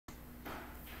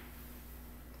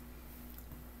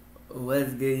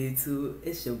What's good, YouTube?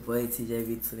 It's your boy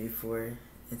TJB24,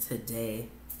 and today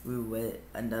we're with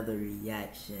another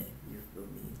reaction. You feel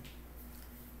me?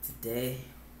 Today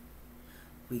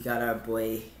we got our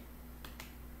boy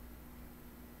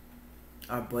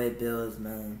Bills,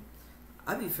 man.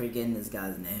 I be forgetting this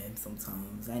guy's name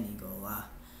sometimes. I ain't even gonna lie,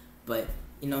 but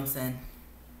you know what I'm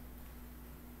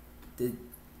saying.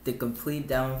 The complete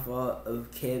downfall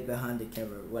of Kid Behind the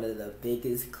Camera, one of the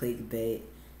biggest clickbait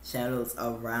channels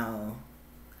around.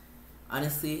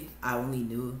 Honestly, I only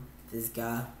knew this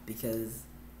guy because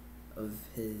of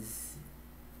his,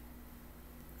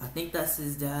 I think that's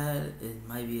his dad, it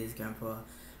might be his grandpa.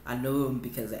 I know him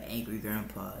because of Angry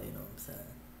Grandpa, you know what I'm saying?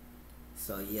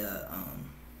 So yeah,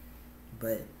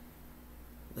 but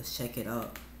let's check it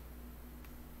out.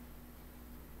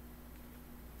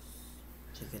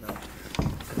 Check it out.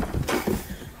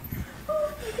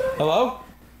 Hello?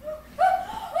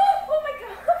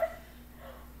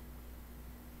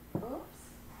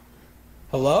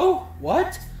 Hello?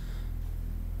 What?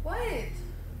 What?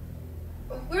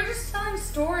 We're just telling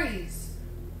stories.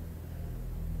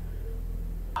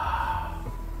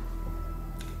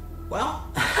 Well,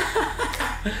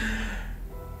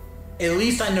 at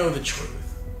least I know the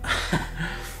truth.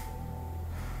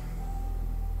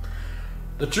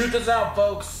 The truth is out,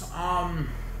 folks.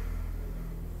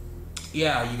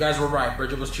 Yeah, you guys were right.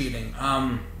 Bridget was cheating.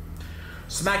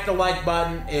 Smack the like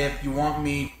button if you want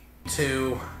me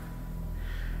to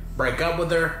break up with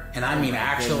her, and I mean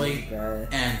actually,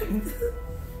 and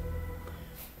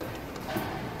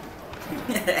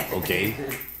okay.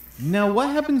 Now, what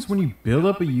happens when you build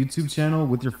up a YouTube channel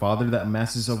with your father that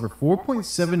amasses over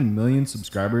 4.7 million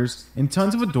subscribers and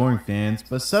tons of adoring fans,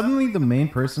 but suddenly the main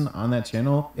person on that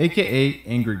channel, aka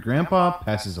Angry Grandpa,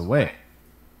 passes away?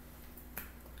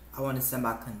 I want to send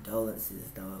my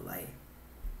condolences though, like,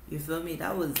 you feel me?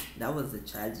 That was a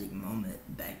tragic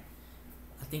moment back,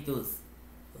 I think it was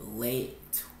late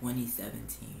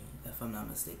 2017, if I'm not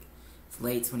mistaken. It's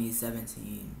late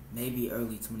 2017, maybe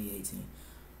early 2018.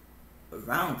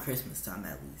 Around Christmas time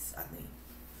at least, I think.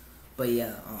 But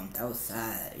yeah, that was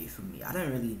sad, you feel me? I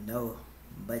didn't really know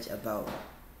much about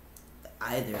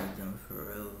either of them for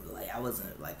real. Like, I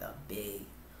wasn't like a big,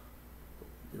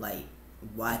 like,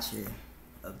 watcher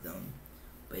of them.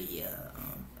 But yeah,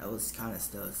 that was kind of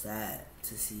still sad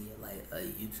to see like a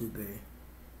YouTuber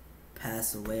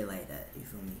pass away like that, you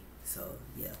feel me? So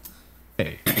yeah.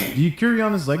 Hey, do you carry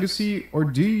on his legacy, or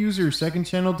do you use your second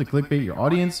channel to clickbait your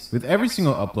audience with every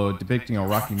single upload depicting a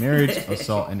rocky marriage,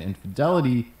 assault, and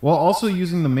infidelity, while also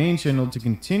using the main channel to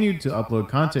continue to upload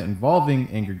content involving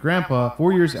Angry Grandpa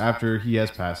 4 years after he has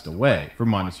passed away for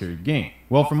monetary gain?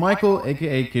 Well, for Michael,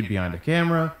 aka Kid Behind the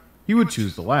Camera, he would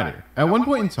choose the latter. At one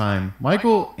point in time,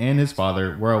 Michael and his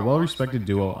father were a well-respected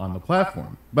duo on the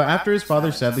platform. But after his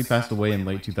father sadly passed away in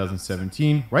late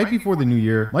 2017, right before the new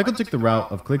year, Michael took the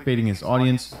route of clickbaiting his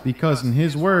audience because, in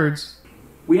his words,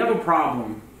 "We have a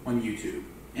problem on YouTube,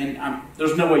 and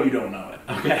there's no way you don't know it,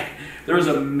 okay? There's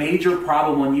a major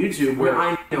problem on YouTube where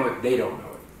I know it, they don't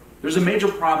know it. There's a major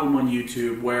problem on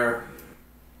YouTube where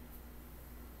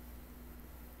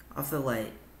I feel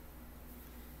like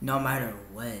no matter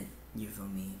what, you feel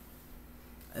me,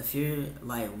 if you're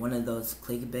like one of those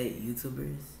clickbait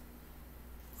YouTubers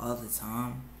all the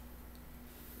time,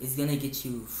 it's gonna get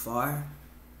you far,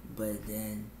 but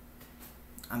then,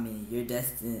 I mean, you're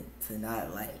destined to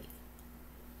not like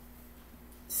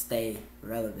stay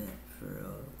relevant for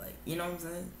real. Like, you know what I'm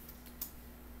saying?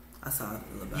 That's how I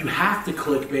feel about it. you have to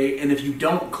clickbait, and if you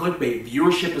don't clickbait,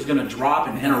 viewership is going to drop,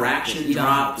 and interaction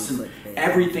drops, and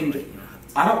everything.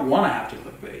 I don't want to have to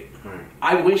clickbait.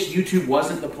 I wish YouTube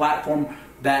wasn't the platform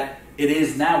that it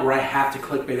is now where I have to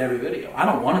clickbait every video. I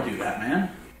don't want to do that, man.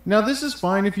 now this is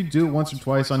fine if you do it once or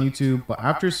twice on YouTube, but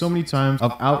after so many times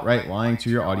of outright lying to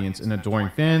your audience and adoring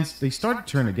fans, they start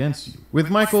to turn against you. With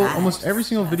Michael, almost every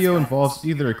single video involves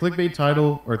either a clickbait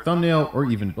title or thumbnail or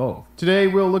even both. Today,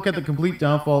 we'll look at the complete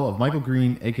downfall of Michael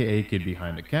Green, aka Kid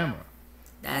Behind the Camera.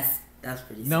 That's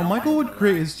pretty sad. Now, Michael would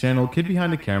create his channel Kid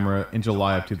Behind the Camera in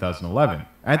July of 2011.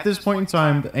 At this point in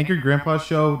time, the Angry Grandpa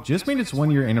Show just made its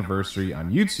 1-year anniversary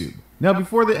on YouTube. Now,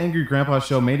 before the Angry Grandpa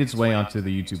Show made its way onto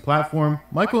the YouTube platform,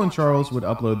 Michael and Charles would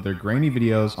upload their grainy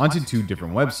videos onto 2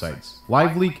 different websites,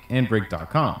 LiveLeak and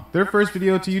Break.com. Their first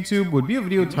video to YouTube would be a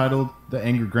video titled The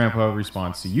Angry Grandpa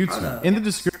Response to YouTube. In the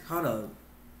description, hold up.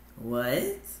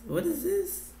 What? What is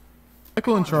this?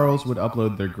 Michael and Charles would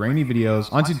upload their grainy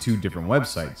videos onto 2 different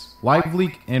websites,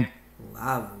 LiveLeak and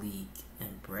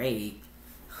Break.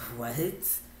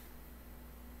 What?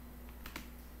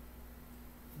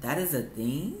 That is a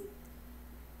thing?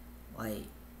 Like,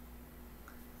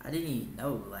 I didn't even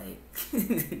know, like,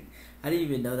 I didn't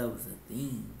even know that was a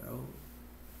thing, bro.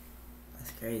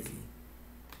 That's crazy.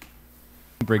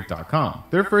 Break.com.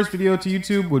 Their first video to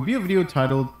YouTube would be a video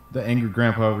titled The Angry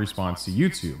Grandpa Response to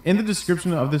YouTube. In the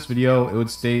description of this video, it would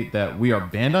state that we are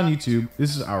banned on YouTube.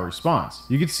 This is our response.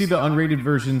 You can see the unrated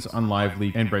versions on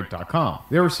LiveLeak and Break.com.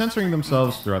 They were censoring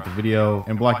themselves throughout the video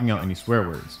and blocking out any swear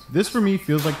words. This for me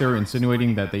feels like they were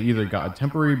insinuating that they either got a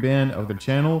temporary ban of their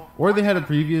channel or they had a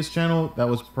previous channel that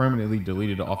was permanently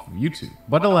deleted off of YouTube.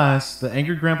 But alas, the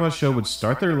Angry Grandpa show would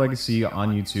start their legacy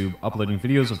on YouTube, uploading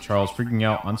videos of Charles freaking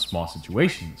out on small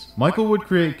situations. Michael would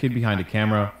create Kid Behind a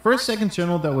Camera, for a second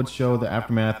channel that would show the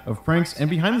aftermath of pranks and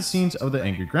behind the scenes of the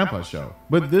Angry Grandpa show.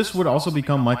 But this would also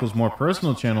become Michael's more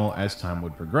personal channel as time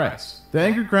would progress. The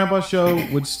Angry Grandpa show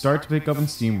would start to pick up in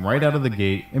steam right out of the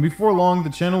gate, and before long the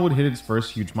channel would hit its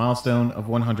first huge milestone of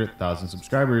 100,000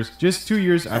 subscribers just 2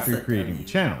 years after creating the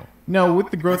channel. Now, with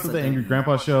the growth of the Angry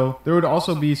Grandpa show, there would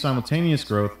also be simultaneous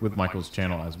growth with Michael's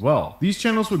channel as well. These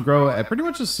channels would grow at pretty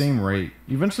much the same rate.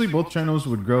 Eventually, both channels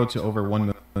would grow to over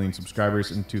 1 million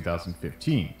subscribers in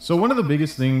 2015. So one of the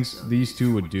biggest things these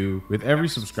two would do with every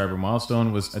subscriber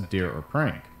milestone was a dare or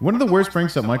prank. One of the worst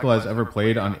pranks that Michael has ever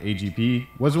played on AGP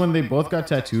was when they both got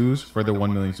tattoos for their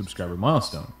 1 million subscriber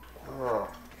milestone.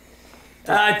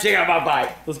 Check out my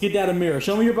bike. Let's get that a mirror.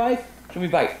 Show me your bike. Show me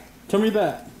bike. Tell me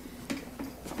that.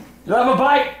 You have a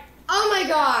bike? Oh my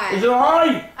god! Is it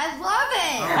alright? I love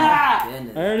it!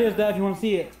 Ah! There it is, Dad, if you want to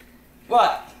see it.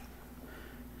 What?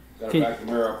 Gotta back the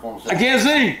mirror up on I can't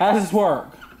see. How does this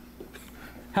work?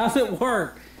 How's it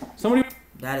work? Somebody...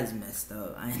 That is messed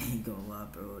up. I ain't gonna lie,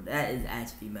 bro. That is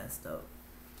actually messed up.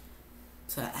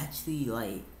 To actually,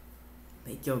 like,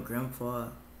 make your grandpa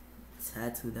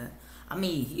tattoo that. I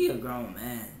mean, he a grown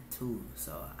man, too.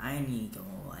 So, I ain't even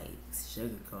gonna, like,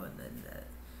 sugarcoat none of that.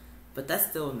 But that's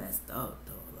still messed up,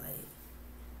 though. Like,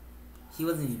 he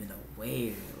wasn't even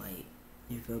aware, like,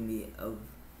 you feel me, of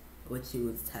what she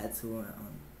was tattooing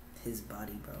on his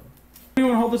body, bro. You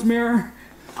want to hold this mirror?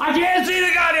 I can't see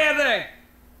the goddamn thing.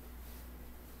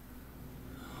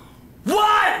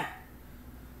 What?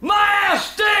 My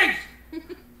ass stinks.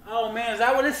 Oh man, is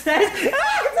that what it says?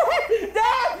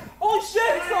 Dad! Holy shit,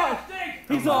 it's on!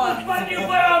 He's on! What do you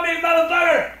put on me,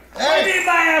 motherfucker? What do you mean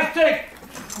my ass stinks?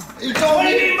 He told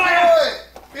me to do it!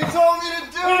 He told me to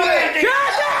do it!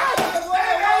 Shut up!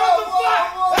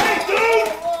 Hey, dude!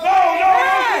 No, you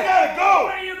gotta go!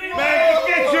 Man, just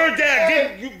get your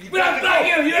dad. You gotta go.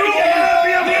 You can't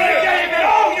be up here.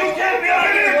 No, you can't be up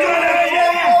here doing that.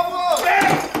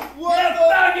 What the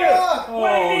fuck? Oh,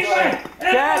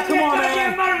 Dad, come on,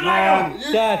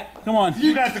 man. Dad, come on.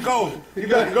 You got to go. You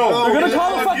got to go. We're gonna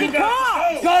call the fucking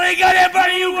cops! Call the goddamn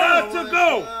buddy. You got to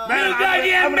go. Man, you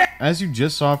goddamn man. As you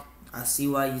just saw, I see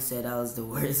why you said that was the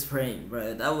worst prank,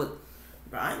 bro. That was,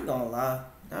 bro, I ain't gonna lie.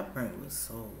 That prank was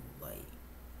so, like,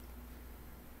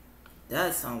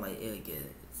 that sound like it'll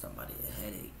get somebody a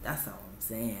headache. That's all I'm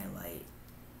saying, like.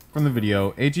 from the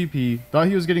video, AGP thought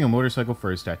he was getting a motorcycle for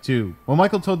his tattoo, while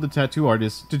Michael told the tattoo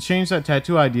artist to change that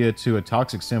tattoo idea to a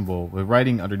toxic symbol with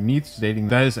writing underneath stating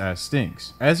that his ass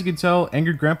stinks. As you can tell,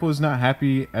 Angry Grandpa was not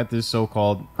happy at this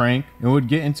so-called prank and would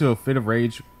get into a fit of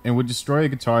rage and would destroy a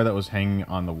guitar that was hanging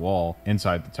on the wall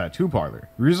inside the tattoo parlor,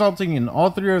 resulting in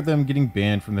all three of them getting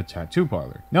banned from the tattoo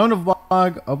parlor. Now in a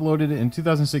vlog uploaded in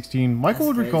 2016, Michael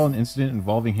would recall an incident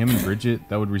involving him and Bridget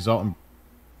that would result in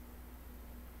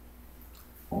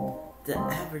the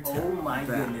advertising. Oh my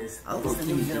goodness. I was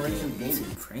thinking generation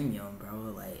YouTube Premium,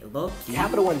 bro. Like, low key.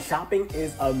 Capital One shopping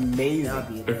is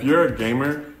amazing. If you're a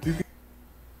gamer,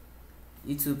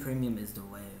 YouTube Premium is the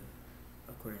way,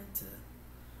 according to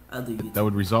other YouTubers. that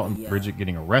would result in Bridget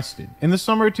getting arrested. In the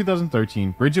summer of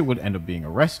 2013, Bridget would end up being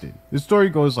arrested. The story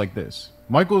goes like this.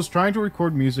 Michael was trying to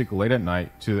record music late at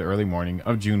night to the early morning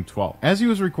of June 12th. As he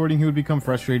was recording, he would become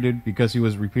frustrated because he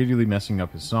was repeatedly messing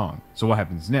up his song. So what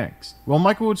happens next? Well,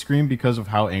 Michael would scream because of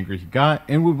how angry he got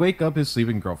and would wake up his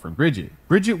sleeping girlfriend Bridget.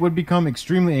 Bridget would become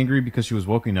extremely angry because she was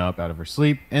woken up out of her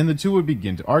sleep, and the two would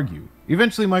begin to argue.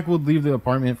 Eventually, Michael would leave the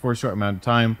apartment for a short amount of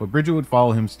time, but Bridget would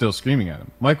follow him, still screaming at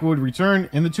him. Michael would return,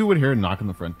 and the two would hear a knock on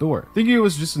the front door. Thinking it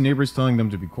was just the neighbors telling them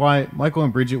to be quiet, Michael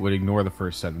and Bridget would ignore the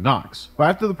first set of knocks. But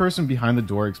after the person behind the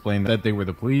door explained that they were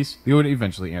the police, they would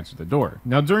eventually answer the door.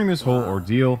 Now, during this whole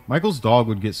ordeal, Michael's dog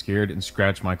would get scared and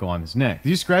scratch Michael on his neck.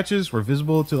 These scratches were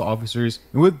visible to the officers,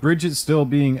 and with Bridget still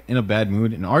being in a bad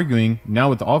mood and arguing, now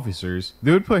with the officers,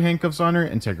 they would put handcuffs on her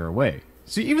and take her away.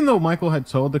 See, even though Michael had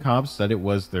told the cops that it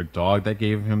was their dog that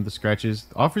gave him the scratches,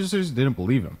 the officers didn't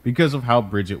believe him because of how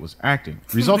Bridget was acting,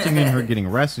 resulting in her getting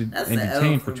arrested and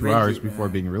detained for 2 hours before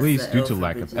being released due to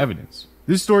lack of evidence.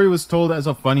 This story was told as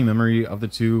a funny memory of the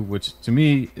two, which to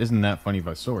me isn't that funny of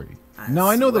a story. Now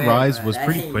I know the rise was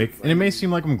pretty quick, and it may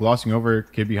seem like I'm glossing over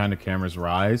Kid Behind the Camera's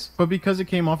rise, but because it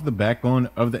came off the backbone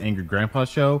of the Angry Grandpa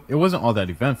show, it wasn't all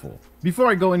that eventful. Before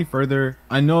I go any further,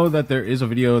 I know that there is a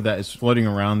video that is floating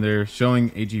around there showing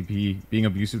AGP being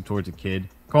abusive towards a kid,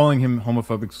 calling him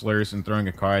homophobic slurs and throwing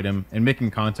a car at him, and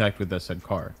making contact with that said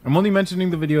car. I'm only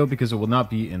mentioning the video because it will not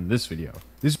be in this video.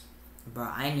 Bro,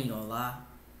 I ain't gonna lie.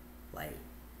 Like,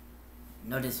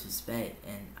 no disrespect,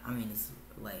 and I mean, it's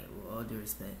like, with all due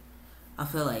respect, I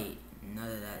feel like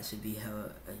none of that should be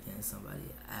held against somebody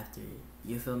after,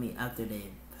 you feel me, after they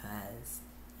pass,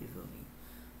 you feel me,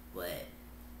 but,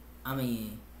 I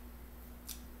mean,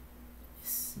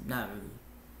 it's not really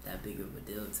that big of a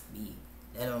deal to me.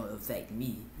 That don't affect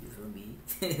me, you feel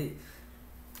me.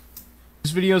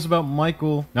 This video is about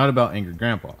Michael, not about Angry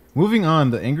Grandpa. Moving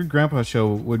on, the Angry Grandpa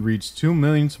show would reach 2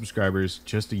 million subscribers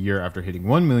just a year after hitting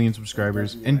 1 million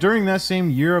subscribers, and during that same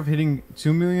year of hitting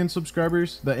 2 million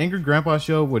subscribers, the Angry Grandpa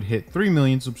show would hit 3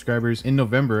 million subscribers in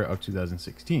November of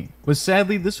 2016. But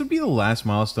sadly, this would be the last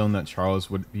milestone that Charles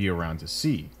would be around to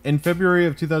see. In February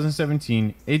of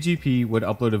 2017, AGP would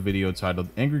upload a video titled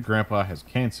Angry Grandpa Has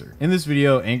Cancer. In this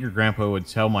video, Angry Grandpa would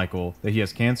tell Michael that he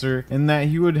has cancer and that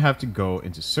he would have to go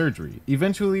into surgery.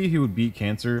 Eventually, he would beat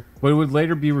cancer, but it would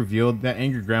later be revealed that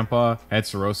Angry Grandpa had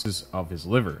cirrhosis of his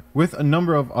liver, with a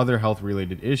number of other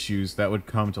health-related issues that would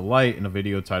come to light in a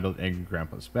video titled Angry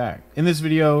Grandpa's Back. In this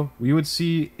video, we would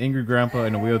see Angry Grandpa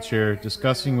in a wheelchair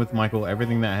discussing with Michael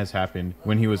everything that has happened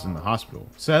when he was in the hospital.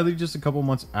 Sadly, just a couple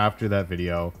months after that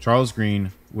video, Charles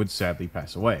Green would sadly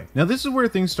pass away. Now this is where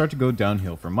things start to go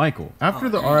downhill for Michael. After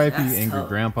the RIP Angry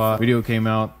Grandpa video came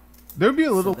out, there would be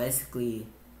a little... So basically,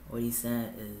 what he's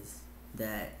saying is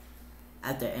that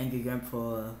after Angry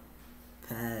Grandpa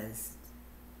passed,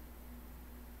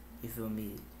 you feel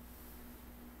me,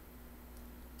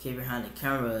 Kid Behind the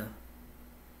Camera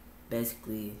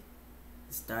basically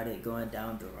started going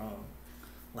down the wrong,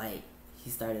 like, he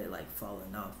started like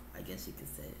falling off, I guess you could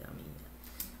say. I mean,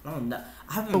 I don't know.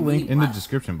 I haven't a link really in the watched,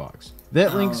 description box.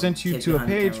 That link sent you Kid to a Behind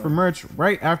the page Camera. for merch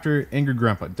right after Angry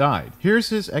Grandpa died. Here's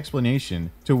his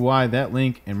explanation to why that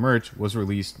link and merch was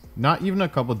released not even a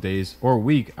couple days or a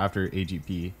week after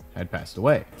AGP had passed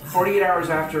away. 48 hours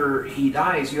after he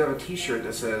dies, you have a t-shirt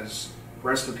that says,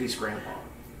 "Rest in peace, Grandpa."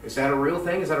 Is that a real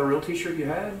thing? Is that a real t-shirt you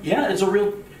had? Yeah, it's a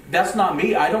real... That's not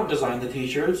me. I don't design the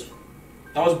t-shirts.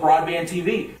 That was Broadband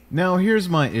TV. Now here's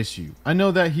my issue. I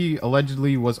know that he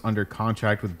allegedly was under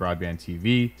contract with Broadband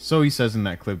TV, so he says in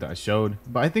that clip that I showed,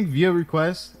 but I think via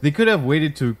request, they could have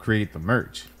waited to create the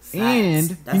merch.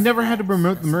 And he never had to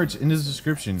promote the merch in his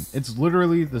description. It's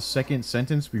literally the second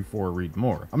sentence before read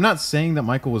more. I'm not saying that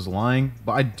Michael was lying,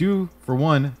 but I do, for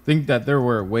one, think that there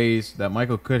were ways that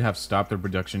Michael could have stopped the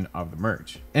production of the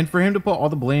merch. And for him to put all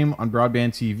the blame on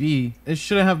Broadband TV, it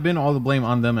shouldn't have been all the blame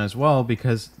on them as well,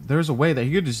 because there's a way that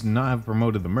he could just not have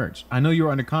promoted the merch. I know you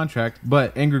were under contract,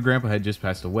 but Angry Grandpa had just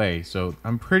passed away, so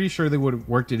I'm pretty sure they would have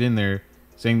worked it in there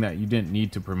saying that you didn't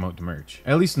need to promote the merch.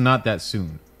 At least not that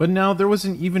soon. But now there was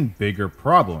an even bigger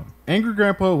problem. Angry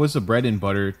Grandpa was the bread and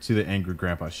butter to the Angry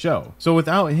Grandpa show. So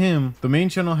without him, the main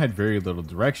channel had very little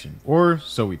direction. Or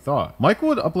so we thought. Michael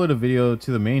would upload a video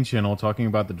to the main channel talking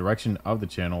about the direction of the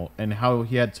channel and how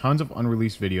he had tons of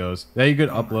unreleased videos that he could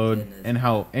upload and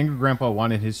how Angry Grandpa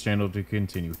wanted his channel to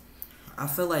continue. I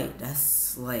feel like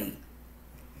that's like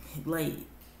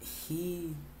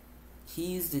he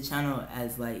used the channel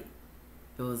as like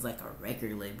it was like a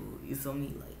record label. You feel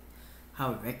me? Like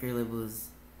how record labels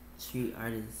treat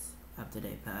artists after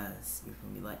they pass. You feel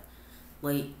me? Like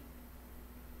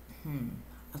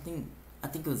I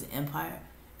think it was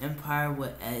Empire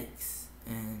with X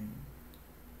and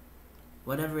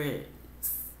whatever.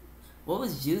 What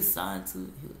was Juice signed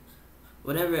to?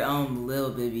 Whatever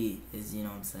Lil Baby is, you know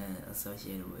what I'm saying,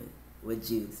 associated with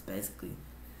Juice, basically.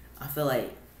 I feel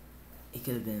like it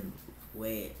could have been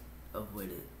way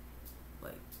avoided.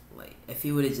 Like if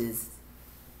he would have just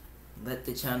let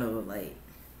the channel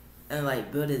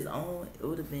build his own, it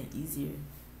would have been easier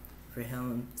for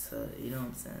him to, you know what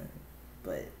I'm saying.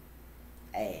 But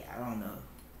hey, I don't know.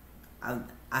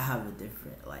 I have a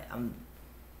different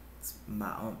it's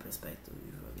my own perspective.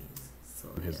 You feel me? So,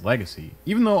 his legacy.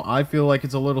 Even though I feel like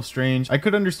it's a little strange, I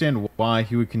could understand why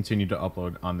he would continue to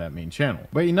upload on that main channel.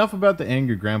 But enough about the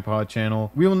Angry Grandpa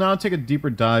channel. We will now take a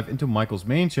deeper dive into Michael's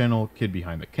main channel, Kid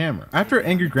Behind the Camera. After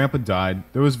Angry Grandpa died,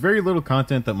 there was very little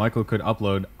content that Michael could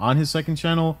upload on his second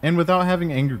channel, and without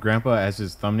having Angry Grandpa as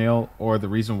his thumbnail or the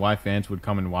reason why fans would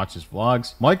come and watch his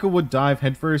vlogs, Michael would dive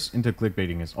headfirst into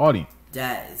clickbaiting his audience.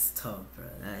 that is tough, bro.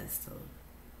 That is tough.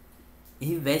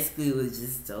 he basically was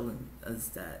just telling us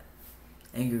that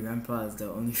Angry Grandpa is the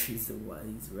only reason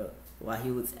why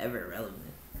he was ever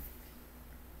relevant.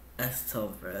 That's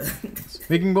tough, bro.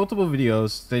 Making multiple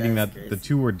videos stating That's that crazy. the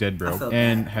two were dead broke felt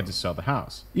and bad, had bro. to sell the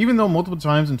house. Even though multiple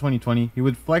times in 2020 he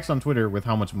would flex on Twitter with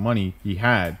how much money he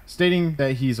had, stating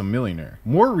that he's a millionaire.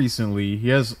 More recently, he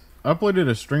has uploaded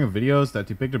a string of videos that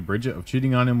depicted Bridget of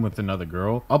cheating on him with another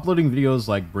girl, uploading videos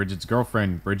like Bridget's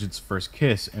girlfriend, Bridget's first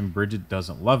kiss, and Bridget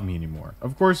doesn't love me anymore.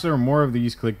 Of course, there are more of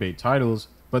these clickbait titles,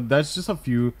 but that's just a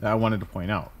few that I wanted to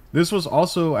point out. This was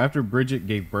also after Bridget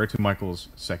gave birth to Michael's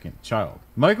second child.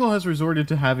 Michael has resorted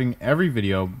to having every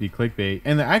video be clickbait,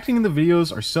 and the acting in the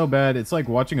videos are so bad it's like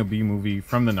watching a B movie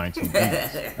from the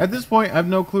 1980s. At this point, I have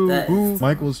no clue who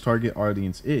Michael's target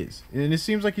audience is, and it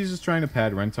seems like he's just trying to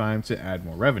pad runtime to add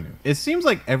more revenue. It seems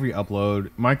like every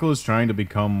upload, Michael is trying to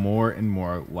become more and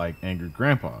more like Angry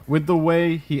Grandpa, with the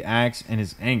way he acts and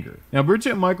his anger. Now,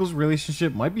 Bridget and Michael's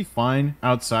relationship might be fine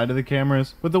outside of the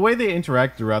cameras, but the way they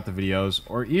interact throughout the videos,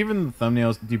 or even the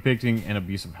thumbnails depicting an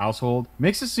abusive household,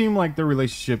 makes it seem like their relationship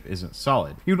isn't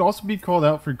solid. He would also be called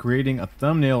out for creating a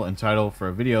thumbnail and title for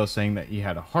a video saying that he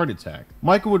had a heart attack.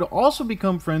 Michael would also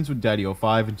become friends with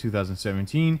Daddy05 in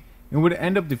 2017 and would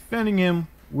end up defending him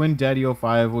when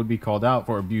Daddy05 would be called out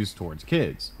for abuse towards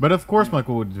kids. But of course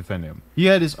Michael would defend him. He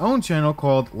had his own channel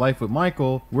called Life with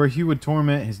Michael, where he would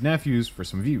torment his nephews for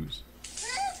some views.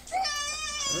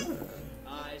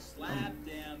 I slapped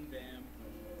them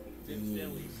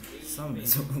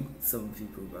Some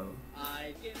people, bro.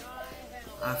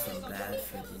 I feel bad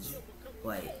for his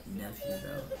nephew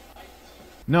though.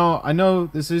 No, I know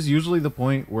this is usually the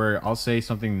point where I'll say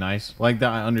something nice like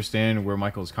that. I understand where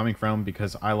Michael is coming from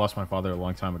because I lost my father a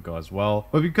long time ago as well.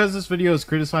 But because this video is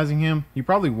criticizing him, he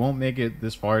probably won't make it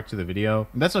this far to the video.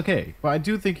 And that's okay. But I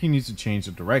do think he needs to change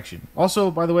the direction. Also,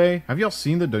 by the way, have y'all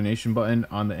seen the donation button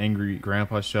on the Angry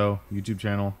Grandpa Show YouTube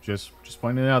channel? Just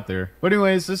pointing it out there. But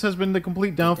anyways, this has been the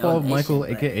complete downfall of Michael,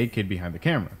 aka Kid Behind the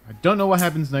Camera. I don't know what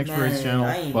happens next for his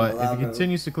channel, but if he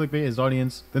continues to clickbait his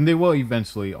audience, then they will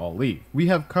eventually all leave. We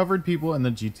have covered people in the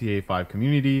GTA 5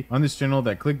 community on this channel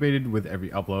that clickbaited with every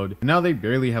upload, and now they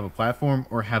barely have a platform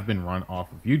or have been run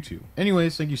off of YouTube.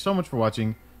 Anyways, thank you so much for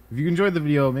watching. If you enjoyed the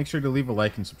video, make sure to leave a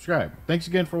like and subscribe. Thanks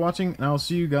again for watching, and I will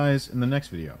see you guys in the next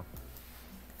video.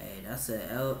 Hey, that's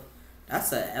a L.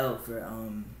 That's a L for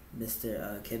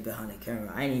Mr. Kid Behind the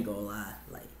Camera. I ain't even gonna lie,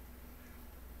 like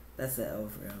that's a L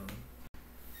for him.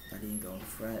 I didn't go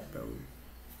fret, bro.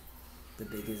 The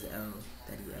biggest L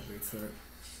that he ever took.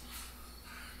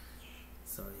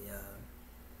 So yeah.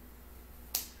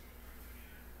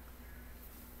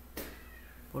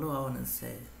 What do I want to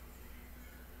say?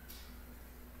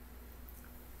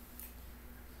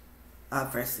 I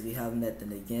personally have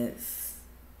nothing against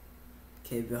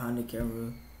Kid Behind the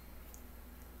Camera.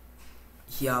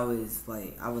 He always,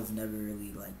 I was never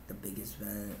really, the biggest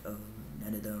fan of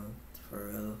none of them, for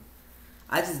real.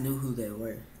 I just knew who they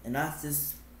were. And I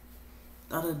just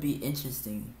thought it'd be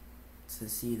interesting to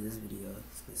see this video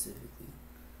specifically.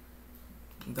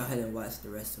 Go ahead and watch the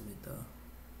rest of it, though.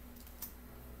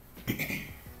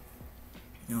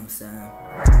 You know what I'm saying?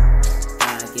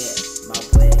 I get my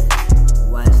boy,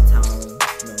 watch town, you know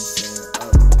what I'm saying?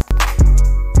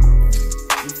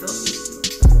 You feel me?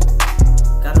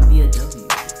 Gotta be a W.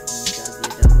 Gotta be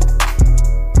a W.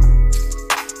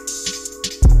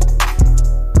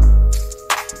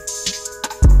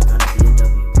 Gotta be a W, bro.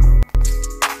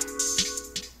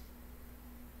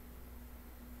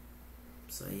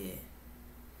 So yeah.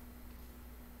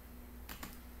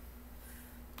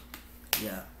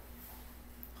 Yeah.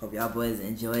 Hope y'all boys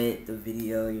enjoyed the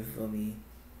video, you feel me?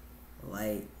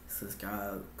 Like,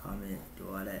 subscribe, comment, do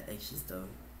all that extra stuff.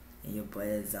 And your boy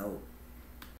is out.